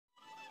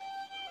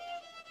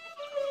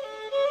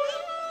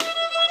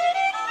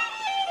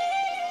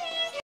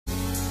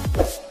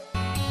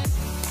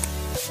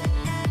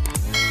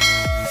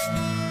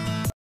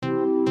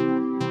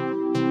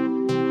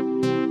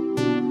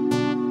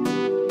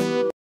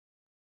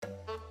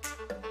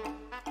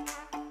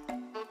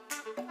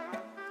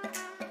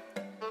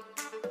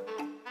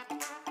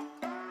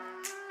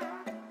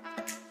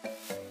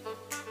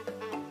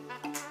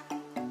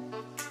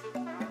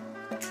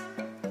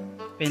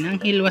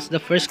Penang Hill was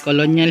the first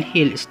colonial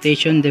hill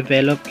station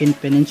developed in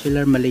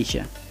peninsular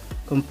Malaysia,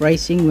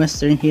 comprising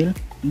Western Hill,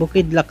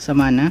 Bukit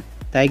Laksamana,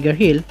 Tiger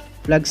Hill,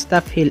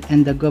 Flagstaff Hill,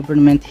 and the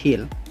Government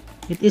Hill.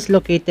 It is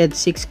located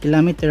 6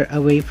 km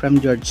away from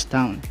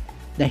Georgetown.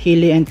 The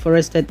hilly and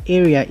forested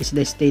area is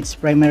the state's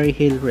primary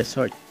hill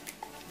resort.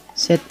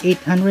 Set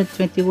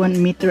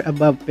 821 meters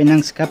above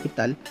Penang's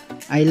capital,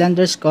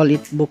 islanders call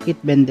it Bukit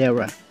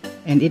Bendera,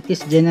 and it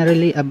is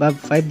generally above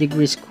 5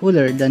 degrees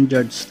cooler than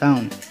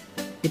Georgetown.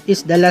 It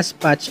is the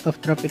last patch of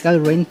tropical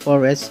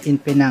rainforest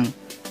in Penang,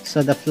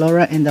 so the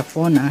flora and the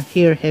fauna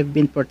here have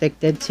been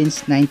protected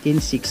since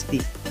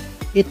 1960.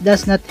 It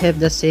does not have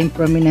the same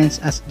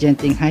prominence as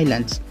Genting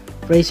Highlands,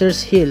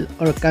 Fraser's Hill,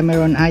 or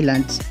Cameron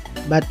Islands,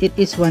 but it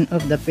is one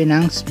of the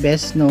Penang's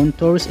best-known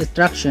tourist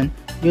attractions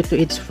due to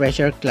its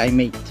fresher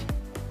climate.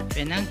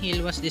 Penang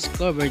Hill was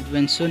discovered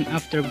when soon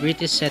after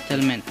British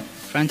settlement,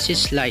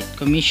 Francis Light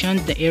commissioned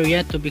the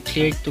area to be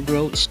cleared to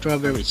grow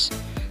strawberries.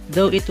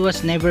 Though it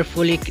was never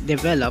fully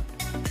developed,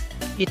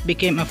 it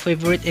became a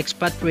favorite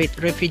expatriate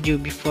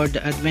refuge before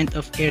the advent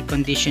of air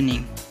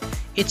conditioning.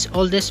 Its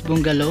oldest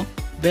bungalow,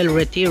 Bel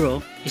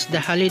Retiro, is the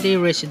holiday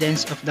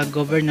residence of the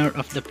governor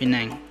of the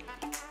Penang.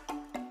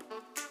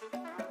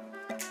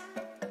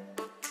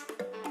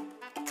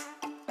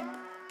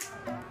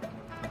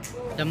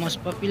 The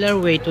most popular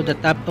way to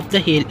the top of the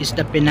hill is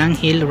the Penang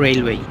Hill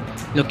Railway.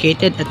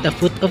 Located at the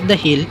foot of the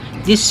hill,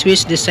 this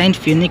Swiss-designed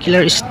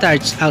funicular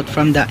starts out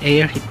from the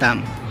Air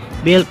Hitam.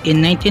 Built in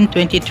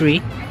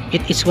 1923,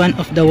 it is one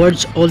of the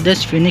world's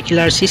oldest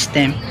funicular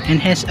system and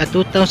has a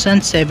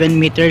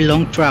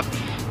 2,007-meter-long track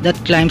that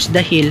climbs the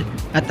hill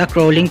at a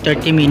crawling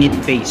 30-minute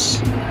pace.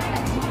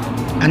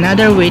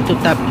 Another way to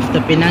top of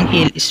the Penang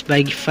Hill is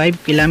by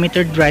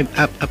 5-kilometer drive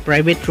up a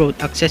private road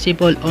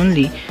accessible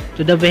only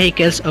to the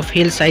vehicles of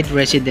hillside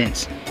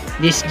residents.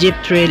 This jeep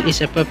trail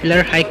is a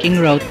popular hiking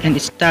route and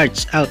it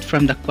starts out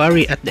from the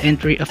quarry at the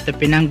entry of the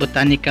Penang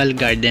Botanical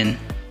Garden.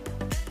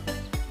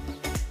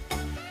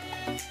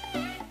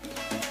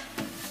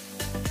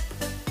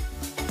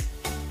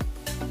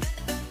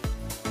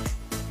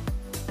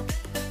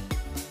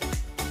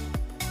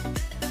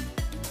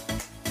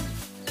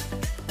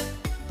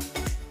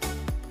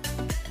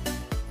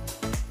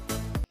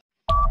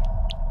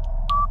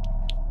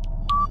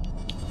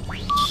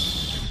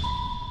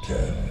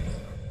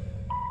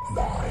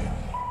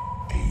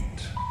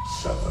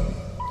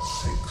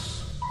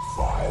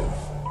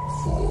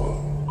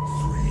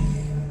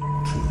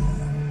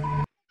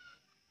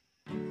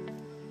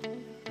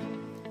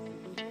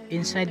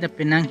 Inside the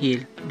Penang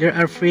Hill, there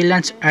are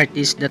freelance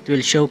artists that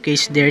will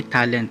showcase their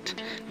talent.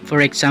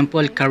 For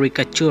example,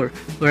 caricature,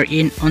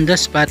 wherein on the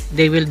spot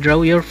they will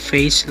draw your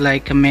face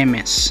like a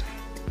memes.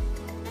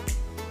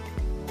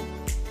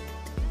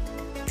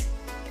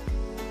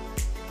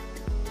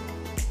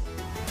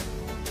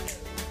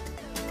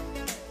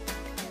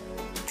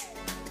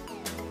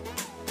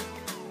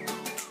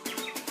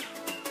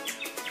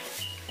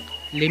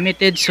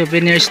 Limited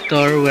souvenir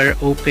stores were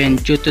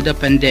opened due to the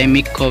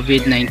pandemic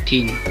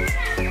COVID-19.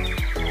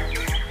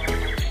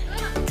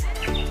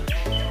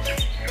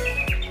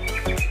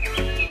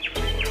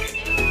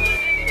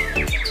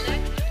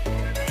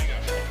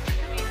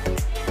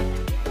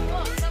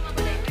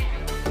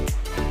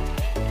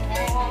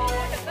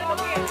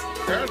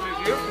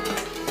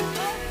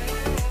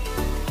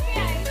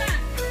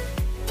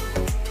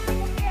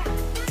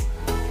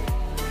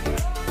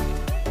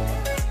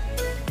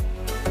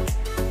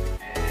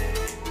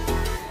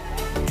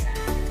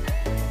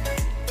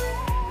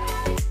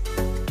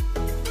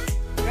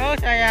 Go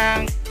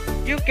sayang,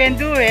 you can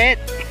do it.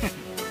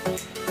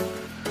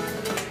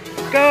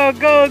 Go,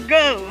 go,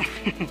 go.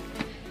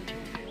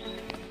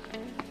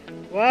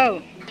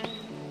 Wow.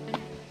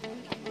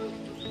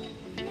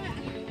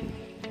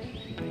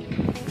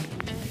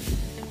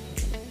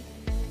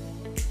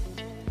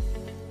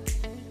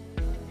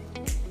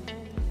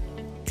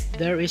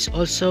 There is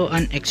also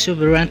an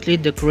exuberantly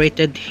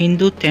decorated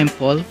Hindu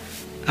temple,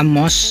 a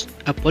mosque,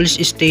 a police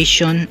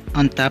station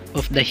on top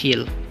of the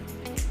hill.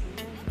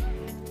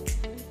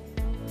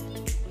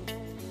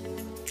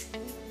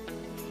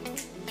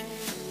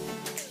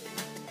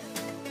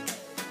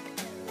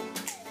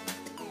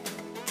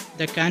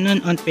 The cannon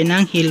on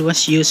Penang Hill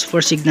was used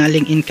for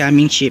signaling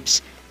incoming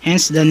ships,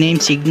 hence the name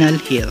Signal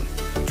Hill.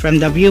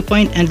 From the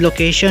viewpoint and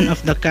location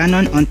of the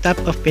cannon on top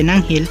of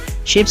Penang Hill,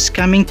 ships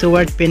coming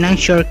toward Penang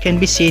shore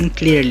can be seen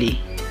clearly.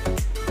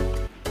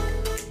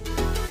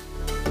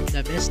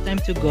 The best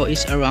time to go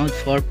is around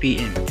 4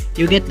 p.m.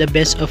 You get the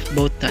best of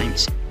both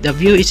times. The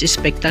view is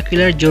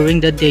spectacular during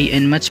the day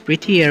and much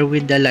prettier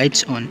with the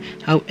lights on.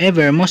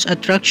 However, most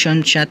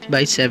attractions shut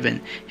by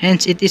 7.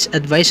 Hence, it is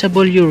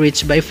advisable you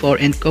reach by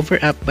 4 and cover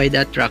up by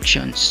the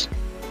attractions.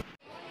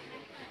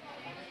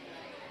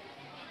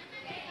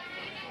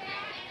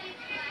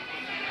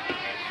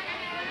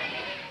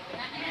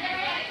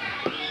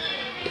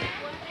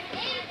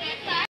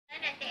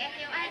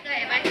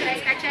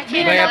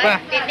 Bayar apa?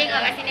 Tengok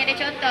kat sini ada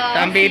contoh.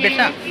 Tak ambil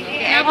besar?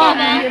 Apa?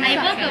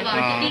 Aiba ke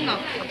bang? Tengok.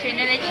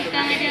 Channel cerita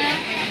ada.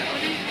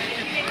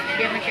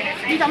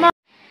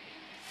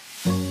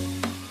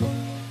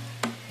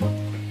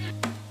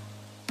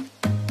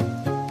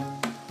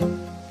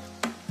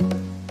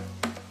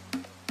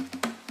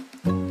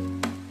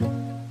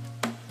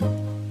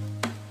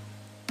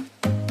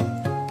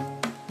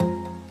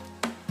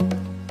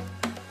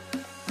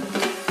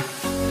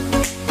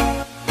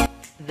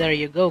 There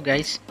you go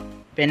guys,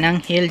 Penang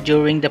Hill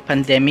during the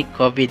pandemic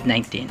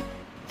COVID-19.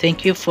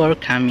 Thank you for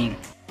coming.